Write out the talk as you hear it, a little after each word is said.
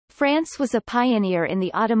France was a pioneer in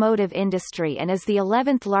the automotive industry and is the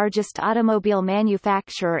 11th largest automobile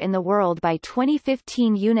manufacturer in the world by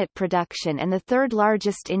 2015 unit production and the third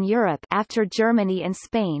largest in Europe after Germany and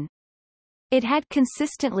Spain. It had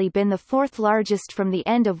consistently been the fourth largest from the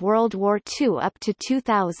end of World War II up to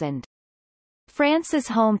 2000. France is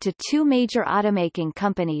home to two major automaking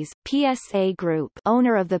companies, PSA Group,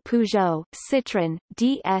 owner of the Peugeot, Citroën,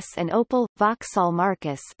 DS and Opel, Vauxhall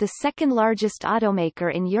Marcus, the second largest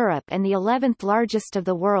automaker in Europe and the 11th largest of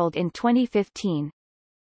the world in 2015.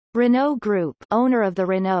 Renault Group, owner of the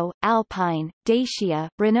Renault, Alpine, Dacia,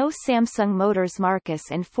 Renault Samsung Motors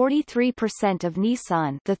Marcus and 43% of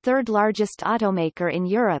Nissan, the third largest automaker in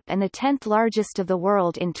Europe and the 10th largest of the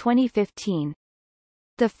world in 2015.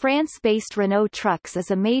 The France-based Renault Trucks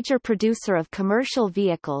is a major producer of commercial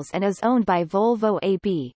vehicles and is owned by Volvo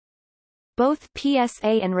AB. Both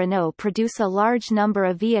PSA and Renault produce a large number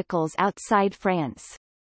of vehicles outside France.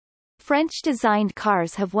 French-designed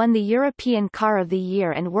cars have won the European Car of the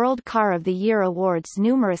Year and World Car of the Year awards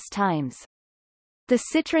numerous times. The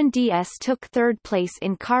Citroën DS took third place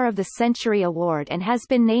in Car of the Century award and has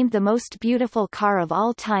been named the most beautiful car of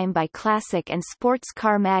all time by Classic and Sports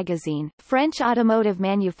Car magazine. French automotive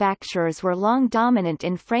manufacturers were long dominant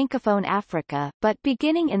in Francophone Africa, but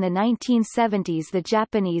beginning in the 1970s the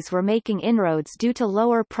Japanese were making inroads due to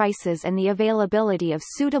lower prices and the availability of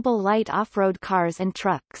suitable light off-road cars and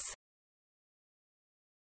trucks.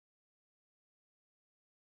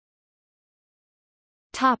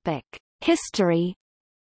 Topic: History.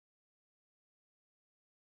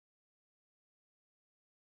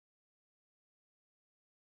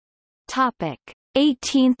 Topic: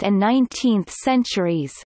 18th and 19th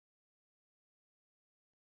centuries.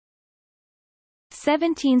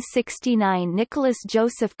 1769 Nicolas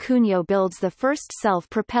Joseph Cugnot builds the first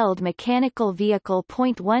self-propelled mechanical vehicle.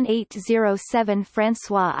 1807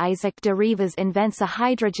 François Isaac de Rivaz invents a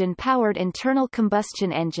hydrogen-powered internal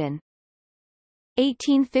combustion engine.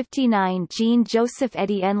 1859 Jean-Joseph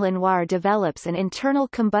Étienne Lenoir develops an internal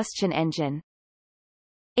combustion engine.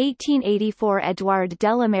 1884 Édouard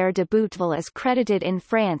Delamere de Bouteville is credited in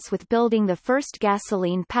France with building the first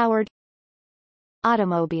gasoline-powered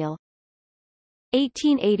automobile.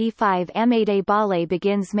 1885 Amédée Ballé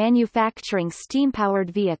begins manufacturing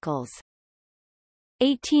steam-powered vehicles.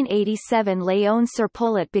 1887 Léon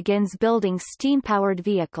Serpollet begins building steam-powered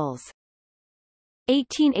vehicles.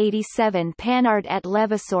 1887 Panhard et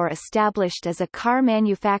Levasseur established as a car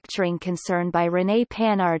manufacturing concern by René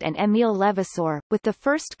Panhard and Émile Levasseur, with the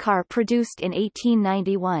first car produced in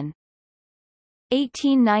 1891.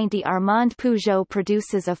 1890 Armand Peugeot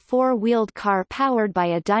produces a four-wheeled car powered by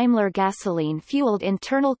a Daimler gasoline-fueled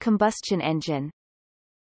internal combustion engine.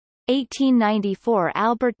 1894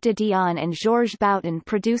 Albert de Dion and Georges Bouton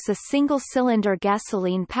produce a single-cylinder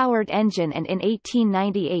gasoline-powered engine and in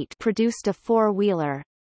 1898 produced a four-wheeler.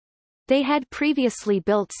 They had previously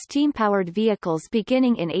built steam-powered vehicles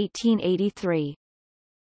beginning in 1883.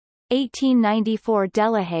 1894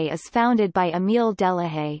 Delahaye is founded by Émile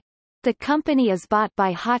Delahaye. The company is bought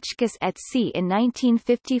by Hotchkiss et Cie in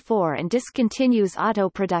 1954 and discontinues auto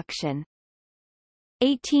production.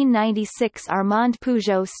 1896 Armand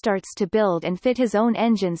Peugeot starts to build and fit his own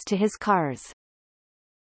engines to his cars.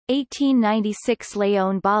 1896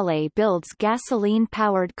 Léon Ballé builds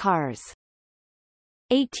gasoline-powered cars.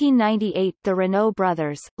 1898 The Renault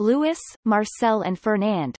brothers, Louis, Marcel and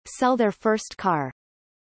Fernand, sell their first car.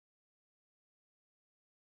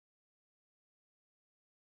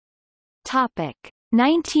 Topic: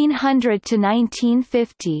 1900 to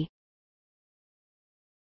 1950.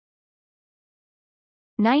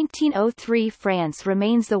 1903 France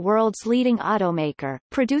remains the world's leading automaker,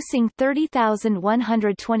 producing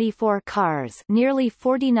 30,124 cars, nearly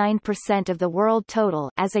 49% of the world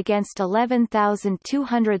total, as against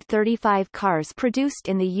 11,235 cars produced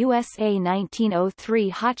in the USA. 1903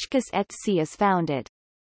 Hotchkiss et Cie is founded.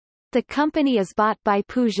 The company is bought by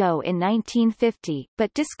Peugeot in 1950,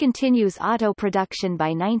 but discontinues auto production by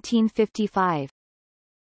 1955.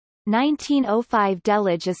 1905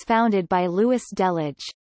 Delage is founded by Louis Delage.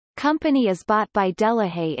 Company is bought by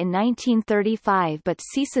Delahaye in 1935 but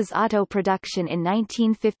ceases auto production in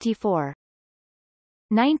 1954.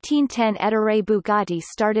 1910 Ettore Bugatti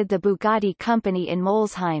started the Bugatti Company in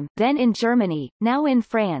Molsheim, then in Germany, now in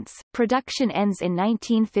France. Production ends in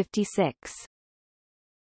 1956.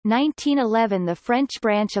 1911 The French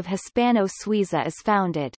branch of Hispano-Suiza is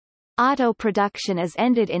founded. Auto production is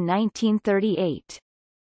ended in 1938.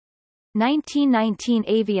 1919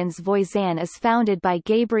 Avians Voisin is founded by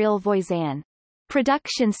Gabriel Voisin.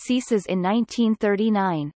 Production ceases in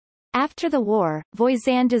 1939. After the war,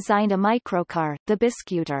 Voisin designed a microcar, the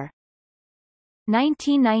Biscuiter.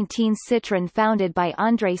 1919 Citroën founded by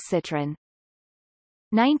André Citroën.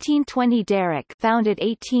 1920 Derrick founded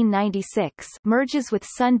 1896 merges with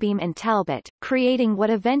Sunbeam and Talbot, creating what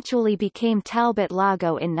eventually became Talbot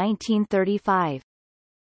Lago in 1935.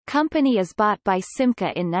 Company is bought by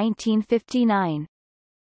Simca in 1959.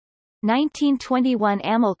 1921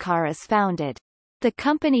 Amilcar is founded. The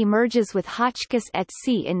company merges with Hotchkiss et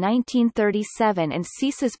Cie in 1937 and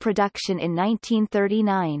ceases production in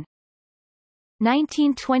 1939.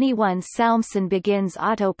 1921 Salmson begins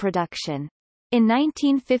auto production. In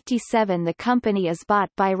 1957 the company is bought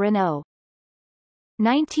by Renault.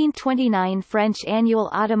 1929 French annual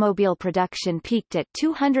automobile production peaked at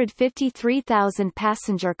 253,000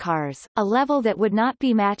 passenger cars, a level that would not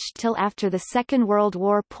be matched till after the Second World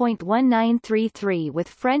War. 1933 with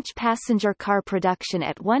French passenger car production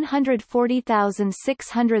at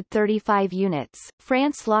 140,635 units,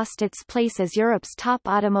 France lost its place as Europe's top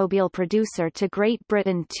automobile producer to Great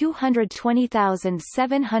Britain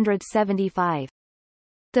 220,775.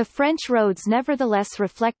 The French roads nevertheless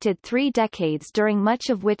reflected 3 decades during much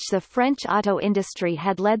of which the French auto industry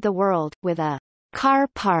had led the world, with a car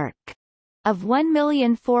park of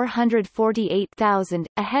 1,448,000,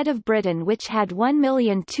 ahead of Britain which had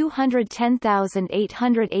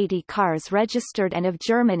 1,210,880 cars registered and of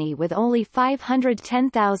Germany with only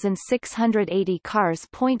 510,680 cars.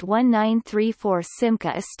 1934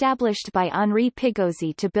 Simca established by Henri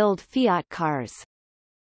Pigozzi to build Fiat cars.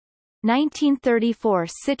 1934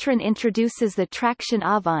 Citroën introduces the traction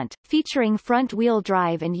Avant, featuring front-wheel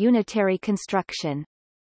drive and unitary construction.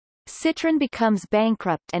 Citroën becomes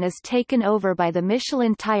bankrupt and is taken over by the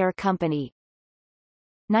Michelin Tire Company.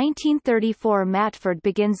 1934 Matford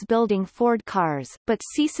begins building Ford cars, but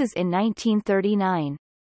ceases in 1939.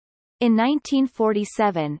 In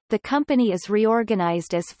 1947, the company is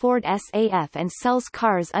reorganized as Ford SAF and sells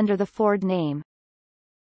cars under the Ford name.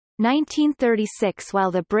 1936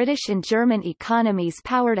 While the British and German economies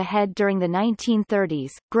powered ahead during the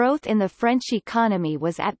 1930s, growth in the French economy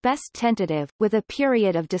was at best tentative, with a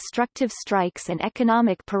period of destructive strikes and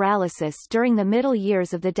economic paralysis during the middle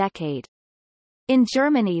years of the decade. In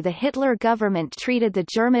Germany the Hitler government treated the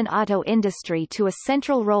German auto industry to a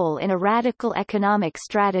central role in a radical economic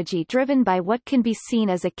strategy driven by what can be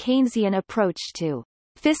seen as a Keynesian approach to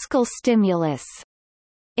fiscal stimulus.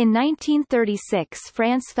 In 1936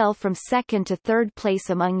 France fell from second to third place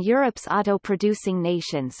among Europe's auto-producing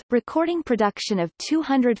nations, recording production of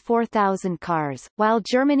 204,000 cars, while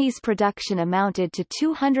Germany's production amounted to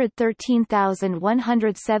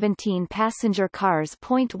 213,117 passenger cars.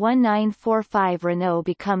 1945 Renault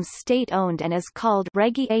becomes state-owned and is called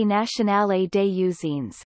Régie Nationale des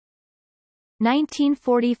Usines.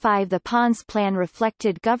 1945 The Pons Plan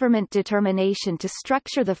reflected government determination to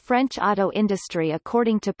structure the French auto industry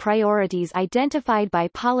according to priorities identified by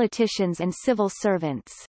politicians and civil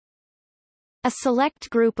servants. A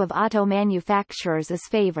select group of auto manufacturers is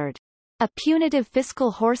favored. A punitive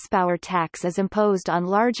fiscal horsepower tax is imposed on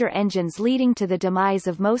larger engines, leading to the demise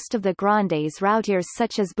of most of the Grandes routiers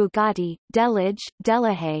such as Bugatti, Delage,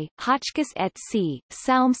 Delahaye, Hotchkiss et Cie,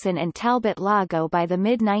 Salmson and Talbot Lago by the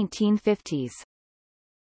mid-1950s.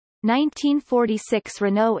 1946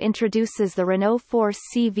 Renault introduces the Renault 4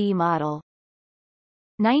 CV model.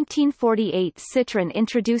 1948 Citroën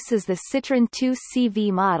introduces the Citroën 2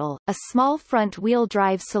 CV model, a small front-wheel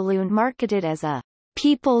drive saloon marketed as a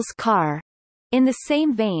people's car, in the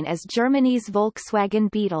same vein as Germany's Volkswagen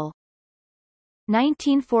Beetle.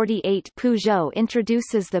 1948 Peugeot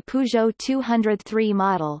introduces the Peugeot 203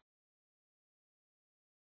 model.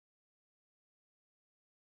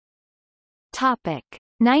 Topic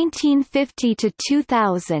 1950 to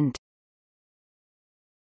 2000.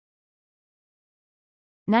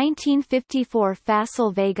 1954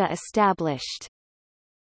 Facel Vega established.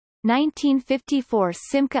 1954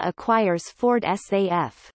 Simca acquires Ford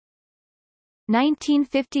SAF.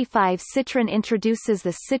 1955 Citroën introduces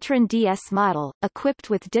the Citroën DS model,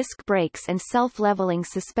 equipped with disc brakes and self-leveling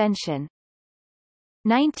suspension.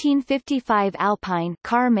 1955 Alpine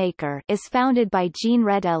car maker is founded by Jean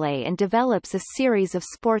Redele and develops a series of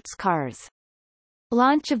sports cars.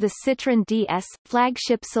 Launch of the Citroën DS,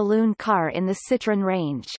 flagship saloon car in the Citroën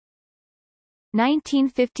range.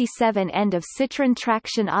 1957 End of Citroën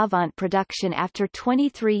Traction Avant production after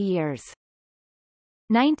 23 years.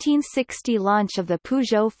 1960 Launch of the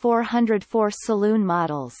Peugeot 404 saloon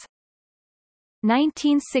models.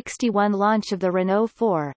 1961 launch of the Renault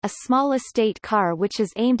 4, a small estate car which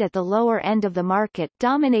is aimed at the lower end of the market,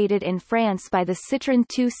 dominated in France by the Citroën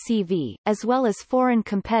 2CV, as well as foreign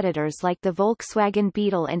competitors like the Volkswagen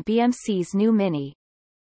Beetle and BMC's new Mini.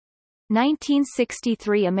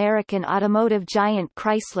 1963 American automotive giant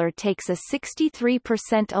Chrysler takes a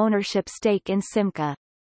 63% ownership stake in Simca.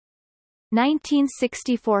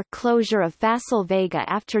 1964 closure of Facel Vega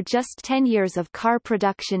after just 10 years of car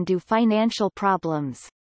production due financial problems.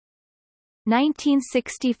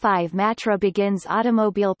 1965 Matra begins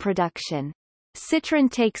automobile production. Citroën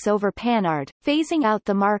takes over Panhard, phasing out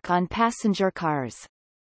the marque on passenger cars.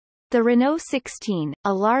 The Renault 16,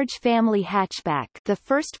 a large family hatchback, the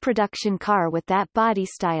first production car with that body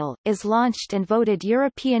style, is launched and voted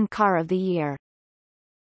European Car of the Year.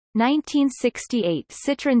 1968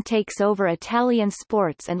 Citroën takes over Italian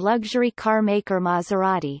sports and luxury car maker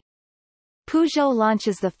Maserati. Peugeot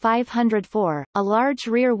launches the 504, a large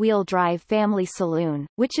rear-wheel drive family saloon,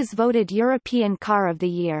 which is voted European Car of the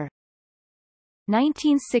Year.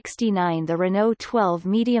 1969 The Renault 12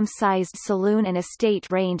 medium-sized saloon and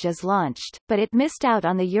estate range is launched, but it missed out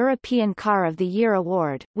on the European Car of the Year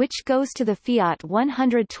award, which goes to the Fiat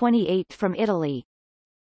 128 from Italy.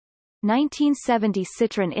 1970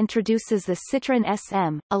 Citroën introduces the Citroën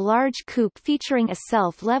SM, a large coupe featuring a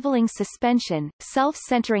self-leveling suspension,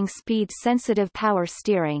 self-centering speed-sensitive power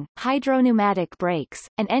steering, hydropneumatic brakes,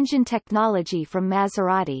 and engine technology from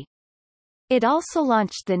Maserati. It also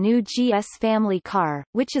launched the new GS family car,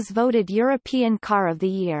 which is voted European Car of the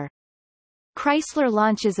Year. Chrysler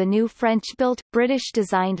launches a new French-built,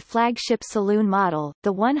 British-designed flagship saloon model,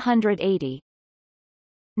 the 180.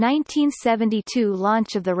 1972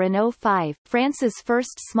 launch of the Renault 5, France's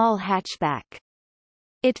first small hatchback.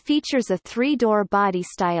 It features a three-door body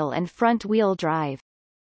style and front-wheel drive.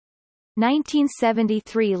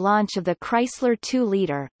 1973 launch of the Chrysler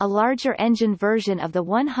 2-liter, a larger engine version of the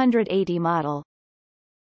 180 model.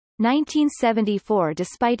 1974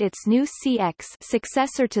 Despite its new CX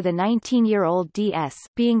successor to the 19-year-old DS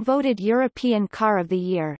being voted European Car of the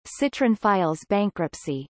Year, Citroën files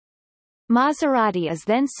bankruptcy. Maserati is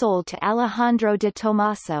then sold to Alejandro de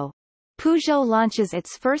Tomaso. Peugeot launches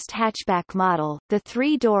its first hatchback model, the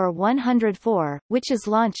three-door 104, which is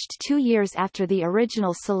launched 2 years after the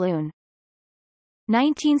original saloon.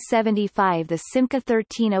 1975 The Simca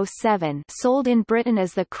 1307, sold in Britain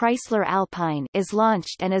as the Chrysler Alpine, is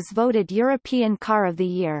launched and is voted European Car of the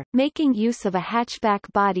Year, making use of a hatchback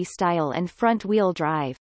body style and front-wheel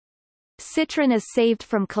drive. Citroën is saved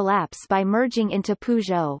from collapse by merging into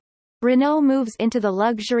Peugeot. Renault moves into the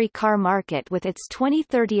luxury car market with its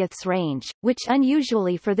 2030s range, which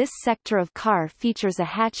unusually for this sector of car features a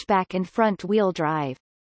hatchback and front-wheel drive.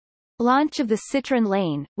 Launch of the Citroën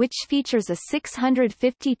Lane, which features a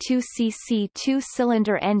 652cc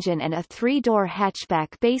two-cylinder engine and a three-door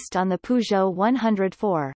hatchback based on the Peugeot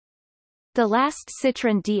 104. The last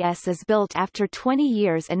Citroën DS is built after 20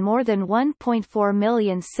 years and more than 1.4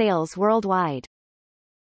 million sales worldwide.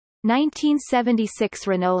 1976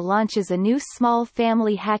 Renault launches a new small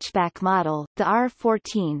family hatchback model, the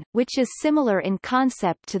R14, which is similar in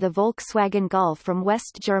concept to the Volkswagen Golf from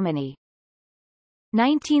West Germany.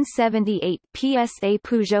 1978 PSA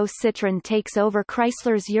Peugeot Citroën takes over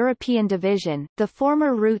Chrysler's European division, the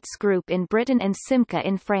former Rootes Group in Britain and Simca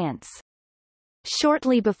in France.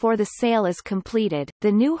 Shortly before the sale is completed,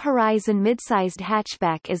 the new Horizon mid-sized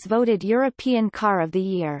hatchback is voted European Car of the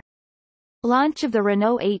Year. Launch of the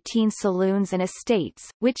Renault 18 saloons and estates,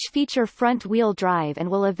 which feature front-wheel drive and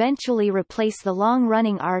will eventually replace the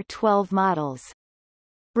long-running R12 models.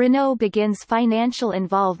 Renault begins financial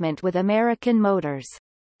involvement with American Motors.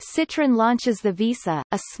 Citroën launches the Visa,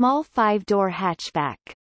 a small five-door hatchback.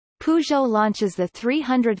 Peugeot launches the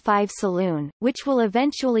 305 saloon, which will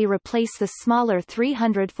eventually replace the smaller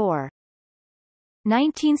 304.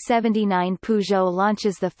 1979 Peugeot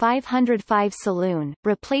launches the 505 saloon,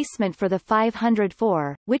 replacement for the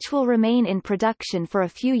 504, which will remain in production for a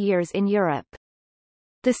few years in Europe.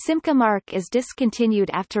 The Simca marque is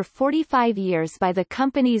discontinued after 45 years by the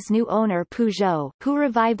company's new owner Peugeot, who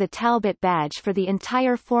revived the Talbot badge for the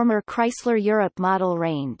entire former Chrysler Europe model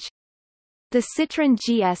range. The Citroën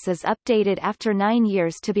GS is updated after 9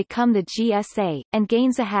 years to become the GSA, and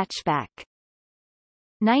gains a hatchback.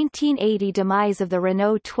 1980 Demise of the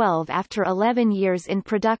Renault 12 after 11 years in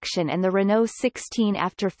production and the Renault 16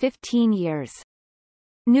 after 15 years.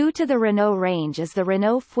 New to the Renault range is the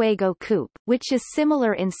Renault Fuego Coupe, which is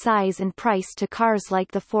similar in size and price to cars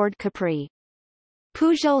like the Ford Capri.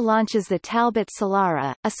 Peugeot launches the Talbot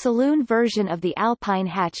Solara, a saloon version of the Alpine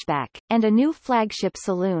hatchback, and a new flagship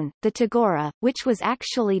saloon, the Tagora, which was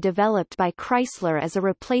actually developed by Chrysler as a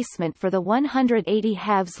replacement for the 180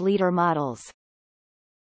 halves-liter models.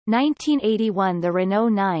 1981 The Renault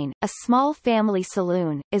 9, a small family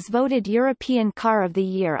saloon, is voted European Car of the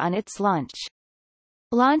Year on its launch.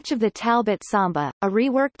 Launch of the Talbot Samba, a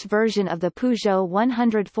reworked version of the Peugeot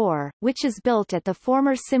 104, which is built at the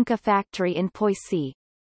former Simca factory in Poissy.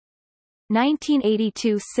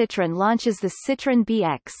 1982 Citroën launches the Citroën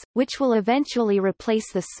BX, which will eventually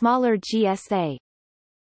replace the smaller GSA.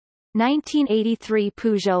 1983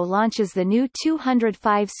 Peugeot launches the new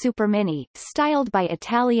 205 Supermini, styled by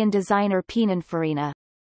Italian designer Pininfarina.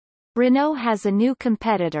 Renault has a new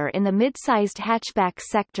competitor in the mid-sized hatchback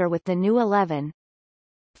sector with the new 11.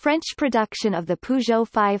 French production of the Peugeot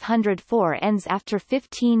 504 ends after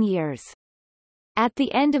 15 years. At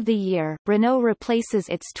the end of the year, Renault replaces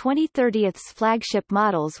its 2030's flagship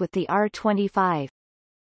models with the R25.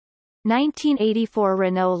 1984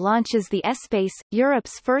 Renault launches the Espace,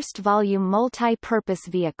 Europe's first volume multi-purpose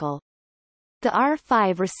vehicle. The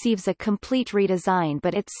R5 receives a complete redesign,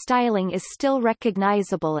 but its styling is still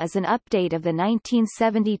recognizable as an update of the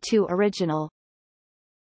 1972 original.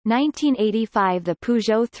 1985 The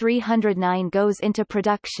Peugeot 309 goes into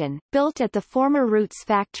production, built at the former Rootes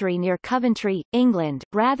factory near Coventry, England,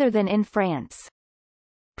 rather than in France.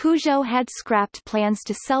 Peugeot had scrapped plans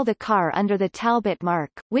to sell the car under the Talbot mark,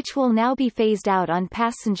 which will now be phased out on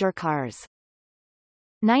passenger cars.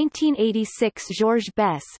 1986 Georges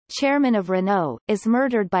Besse, chairman of Renault, is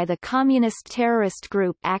murdered by the communist terrorist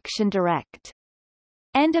group Action Directe.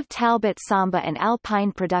 End of Talbot Samba and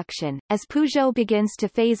Alpine production, as Peugeot begins to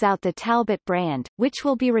phase out the Talbot brand, which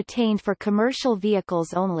will be retained for commercial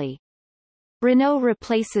vehicles only. Renault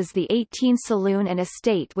replaces the 18 Saloon and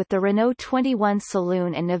Estate with the Renault 21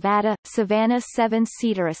 Saloon and Nevada, Savannah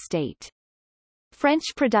 7-seater Estate. French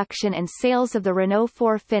production and sales of the Renault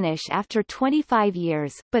 4 finish after 25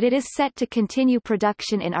 years, but it is set to continue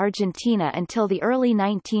production in Argentina until the early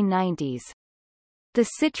 1990s. The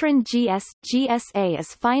Citroën GSA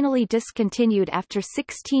is finally discontinued after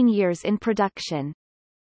 16 years in production.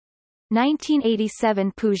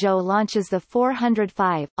 1987 Peugeot launches the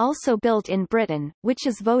 405, also built in Britain, which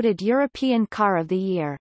is voted European Car of the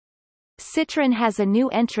Year. Citroën has a new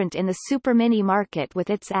entrant in the Supermini market with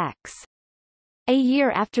its AX. A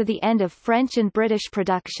year after the end of French and British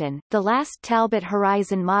production, the last Talbot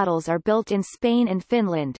Horizon models are built in Spain and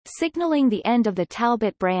Finland, signaling the end of the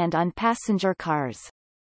Talbot brand on passenger cars.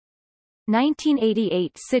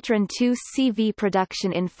 1988 Citroën 2CV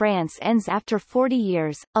production in France ends after 40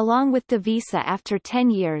 years, along with the Visa after 10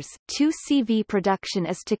 years. 2CV production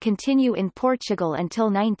is to continue in Portugal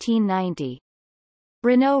until 1990.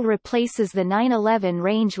 Renault replaces the 911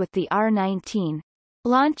 range with the R19.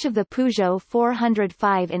 Launch of the Peugeot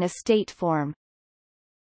 405 in estate form.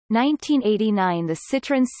 1989 The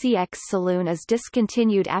Citroën CX Saloon is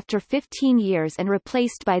discontinued after 15 years and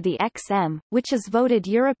replaced by the XM, which is voted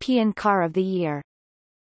European Car of the Year.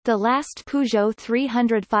 The last Peugeot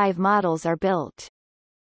 305 models are built.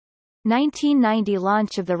 1990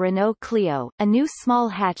 Launch of the Renault Clio, a new small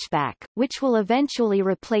hatchback, which will eventually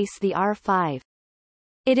replace the R5.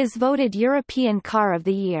 It is voted European Car of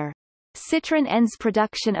the Year. Citroën ends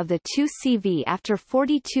production of the 2CV after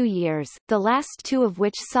 42 years, the last two of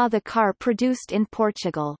which saw the car produced in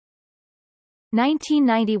Portugal.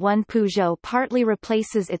 1991 Peugeot partly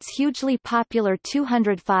replaces its hugely popular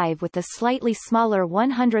 205 with the slightly smaller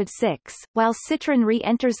 106, while Citroën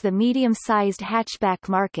re-enters the medium-sized hatchback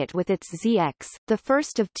market with its ZX, the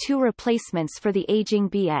first of two replacements for the aging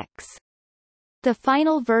BX. The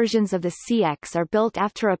final versions of the CX are built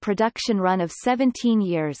after a production run of 17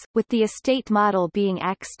 years, with the Estate model being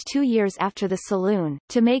axed 2 years after the Saloon,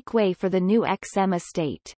 to make way for the new XM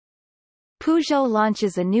Estate. Peugeot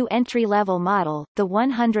launches a new entry-level model, the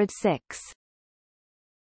 106.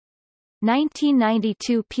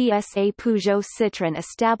 1992 PSA Peugeot Citroën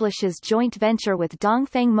establishes joint venture with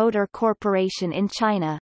Dongfeng Motor Corporation in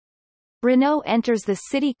China. Renault enters the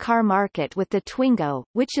city car market with the Twingo,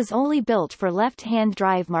 which is only built for left-hand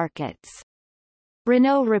drive markets.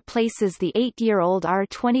 Renault replaces the 8-year-old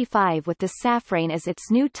R25 with the Safrane as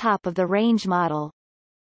its new top-of-the-range model.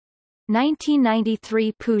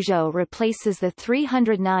 1993 Peugeot replaces the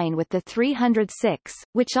 309 with the 306,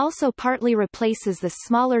 which also partly replaces the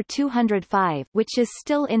smaller 205, which is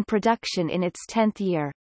still in production in its 10th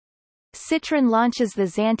year. Citroën launches the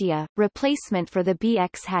Xantia, replacement for the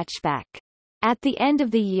BX hatchback. At the end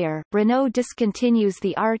of the year, Renault discontinues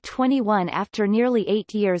the R21 after nearly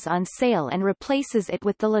 8 years on sale and replaces it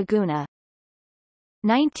with the Laguna.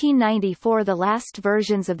 1994. The last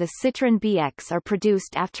versions of the Citroën BX are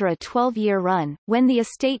produced after a 12-year run, when the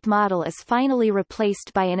estate model is finally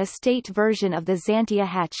replaced by an estate version of the Xantia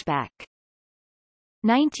hatchback.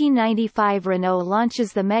 1995. Renault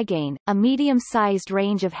launches the Megane, a medium-sized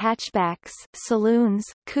range of hatchbacks, saloons,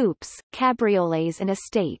 coupes, cabriolets and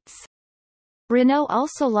estates. Renault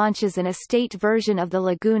also launches an estate version of the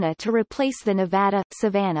Laguna to replace the Nevada,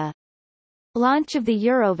 Savannah. Launch of the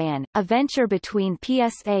Eurovan, a venture between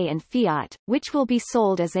PSA and Fiat, which will be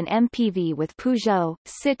sold as an MPV with Peugeot,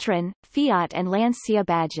 Citroën, Fiat and Lancia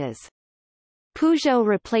badges. Peugeot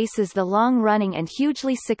replaces the long-running and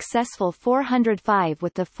hugely successful 405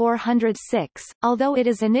 with the 406, although it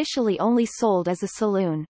is initially only sold as a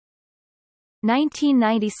saloon.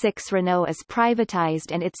 1996. Renault is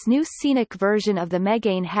privatized and its new scenic version of the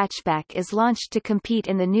Megane hatchback is launched to compete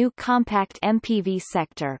in the new compact MPV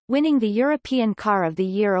sector, winning the European Car of the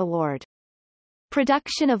Year award.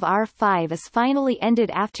 Production of R5 is finally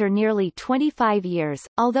ended after nearly 25 years,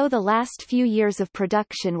 although the last few years of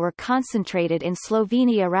production were concentrated in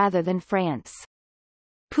Slovenia rather than France.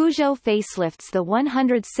 Peugeot facelifts the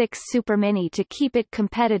 106 Supermini to keep it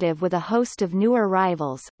competitive with a host of newer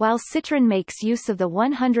rivals, while Citroën makes use of the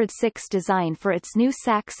 106 design for its new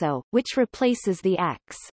Saxo, which replaces the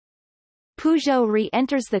Axe. Peugeot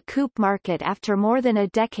re-enters the coupe market after more than a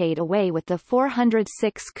decade away with the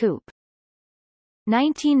 406 coupe.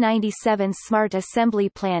 1997. Smart assembly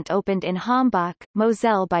plant opened in Hambach,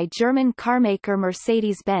 Moselle by German carmaker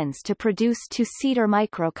Mercedes-Benz to produce two-seater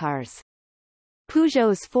microcars.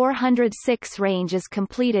 Peugeot's 406 range is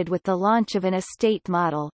completed with the launch of an estate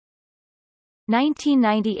model.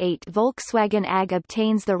 1998. Volkswagen AG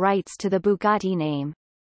obtains the rights to the Bugatti name.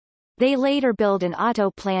 They later build an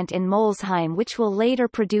auto plant in Molsheim which will later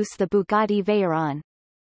produce the Bugatti Veyron.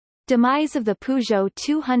 Demise of the Peugeot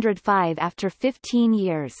 205 after 15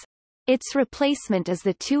 years. Its replacement is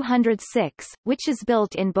the 206, which is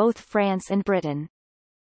built in both France and Britain.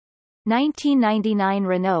 1999.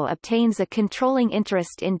 Renault obtains a controlling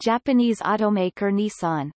interest in Japanese automaker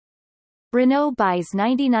Nissan. Renault buys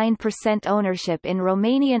 99% ownership in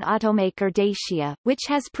Romanian automaker Dacia, which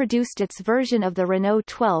has produced its version of the Renault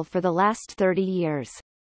 12 for the last 30 years.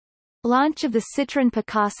 Launch of the Citroën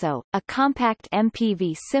Picasso, a compact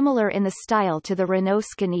MPV similar in the style to the Renault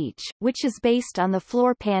Scénic, which is based on the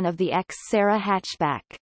floor pan of the X-Serra hatchback.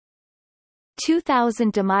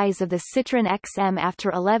 2000. Demise of the Citroën XM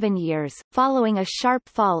after 11 years, following a sharp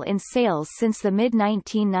fall in sales since the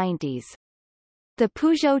mid-1990s. The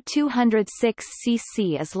Peugeot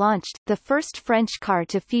 206cc is launched, the first French car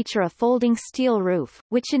to feature a folding steel roof,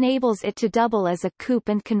 which enables it to double as a coupe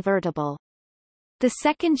and convertible. The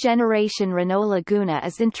second-generation Renault Laguna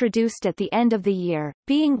is introduced at the end of the year,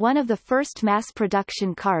 being one of the first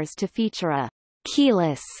mass-production cars to feature a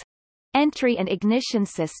keyless entry and ignition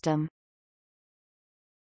system.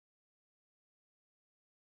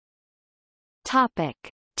 Topic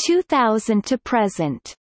 2000 to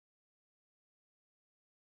present.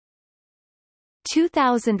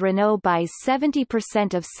 2000. Renault buys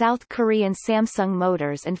 70% of South Korean Samsung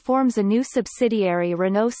Motors and forms a new subsidiary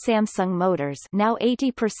Renault Samsung Motors, now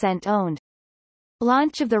 80% owned.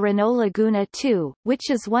 Launch of the Renault Laguna 2, which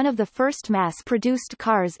is one of the first mass-produced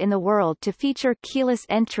cars in the world to feature keyless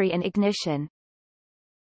entry and ignition.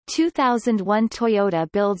 2001.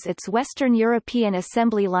 Toyota builds its Western European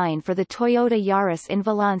assembly line for the Toyota Yaris in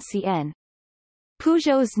Valenciennes.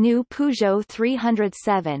 Peugeot's new Peugeot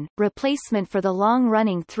 307, replacement for the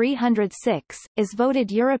long-running 306, is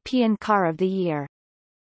voted European Car of the Year.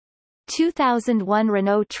 2001.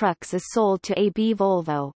 Renault Trucks is sold to AB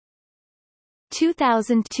Volvo.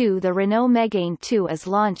 2002. The Renault Megane 2 is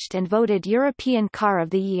launched and voted European Car of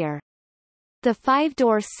the Year. The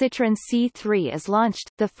 5-door Citroën C3 is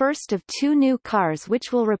launched, the first of two new cars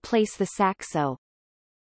which will replace the Saxo.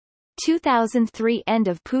 2003. End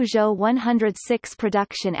of Peugeot 106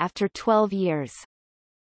 production after 12 years.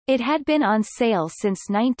 It had been on sale since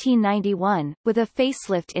 1991, with a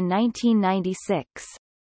facelift in 1996.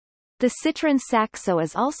 The Citroën Saxo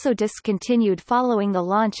is also discontinued following the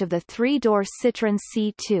launch of the 3-door Citroën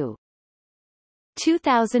C2.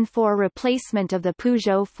 2004. Replacement of the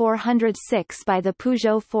Peugeot 406 by the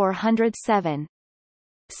Peugeot 407.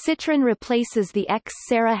 Citroën replaces the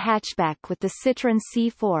X-Serra hatchback with the Citroën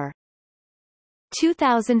C4.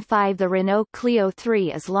 2005. The Renault Clio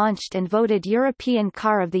 3 is launched and voted European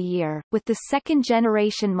Car of the Year, with the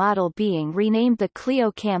second-generation model being renamed the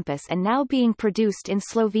Clio Campus and now being produced in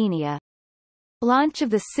Slovenia. Launch of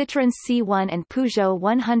the Citroën C1 and Peugeot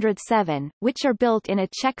 107, which are built in a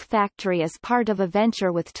Czech factory as part of a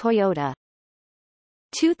venture with Toyota.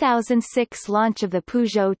 2006 launch of the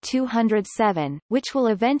Peugeot 207, which will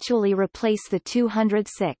eventually replace the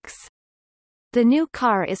 206. The new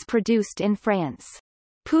car is produced in France.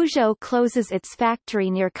 Peugeot closes its factory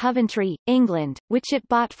near Coventry, England, which it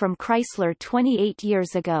bought from Chrysler 28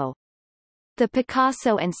 years ago. The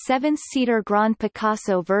Picasso and 7-seater Grand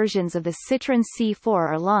Picasso versions of the Citroën C4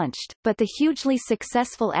 are launched, but the hugely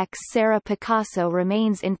successful X-Serra Picasso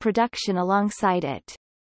remains in production alongside it.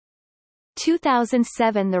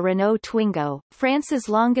 2007 The Renault Twingo, France's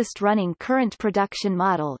longest-running current production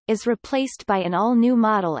model, is replaced by an all-new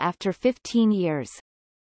model after 15 years.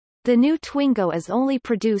 The new Twingo is only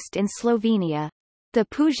produced in Slovenia. The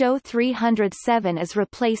Peugeot 307 is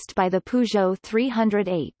replaced by the Peugeot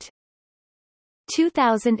 308.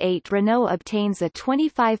 2008 Renault obtains a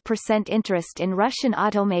 25% interest in Russian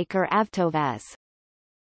automaker Avtovaz.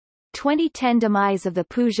 2010 Demise of the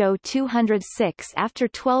Peugeot 206 after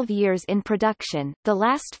 12 years in production, the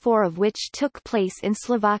last 4 of which took place in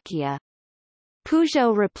Slovakia.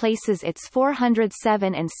 Peugeot replaces its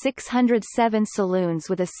 407 and 607 saloons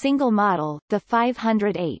with a single model, the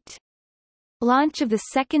 508. Launch of the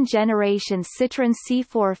second-generation Citroën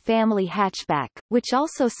C4 family hatchback, which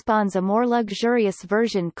also spawns a more luxurious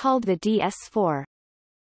version called the DS4.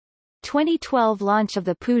 2012 launch of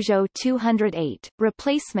the Peugeot 208,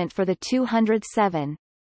 replacement for the 207.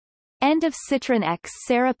 End of Citroën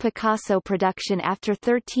X-Serra Picasso production after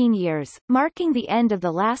 13 years, marking the end of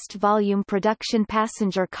the last volume production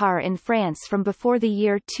passenger car in France from before the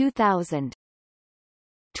year 2000.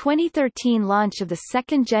 2013 launch of the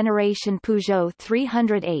second-generation Peugeot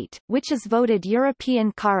 308, which is voted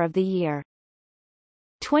European Car of the Year.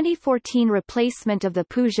 2014 replacement of the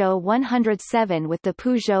Peugeot 107 with the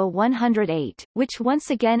Peugeot 108, which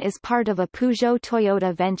once again is part of a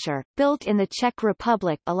Peugeot-Toyota venture, built in the Czech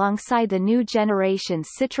Republic alongside the new generation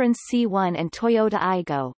Citroën C1 and Toyota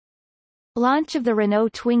Aygo. Launch of the Renault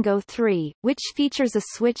Twingo 3, which features a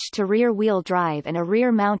switch to rear-wheel drive and a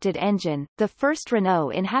rear-mounted engine, the first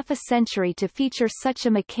Renault in half a century to feature such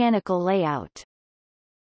a mechanical layout.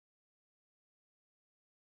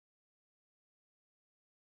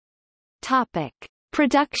 Topic: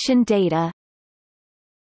 Production data.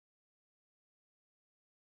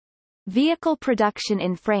 Vehicle production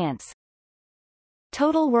in France.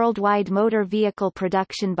 Total worldwide motor vehicle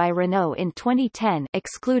production by Renault in 2010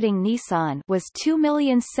 excluding Nissan was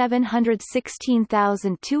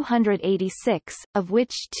 2,716,286, of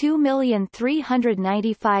which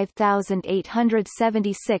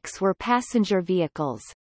 2,395,876 were passenger vehicles.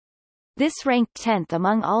 This ranked 10th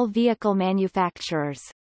among all vehicle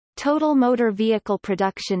manufacturers. Total motor vehicle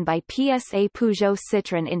production by PSA Peugeot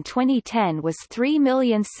Citroën in 2010 was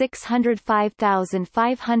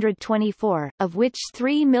 3,605,524, of which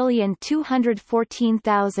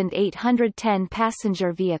 3,214,810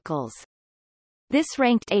 passenger vehicles. This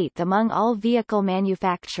ranked 8th among all vehicle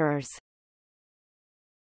manufacturers.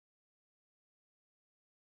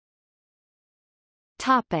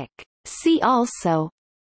 Topic. See also: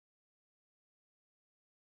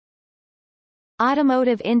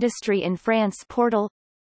 Automotive industry in France portal,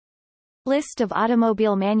 List of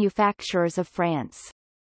automobile manufacturers of France.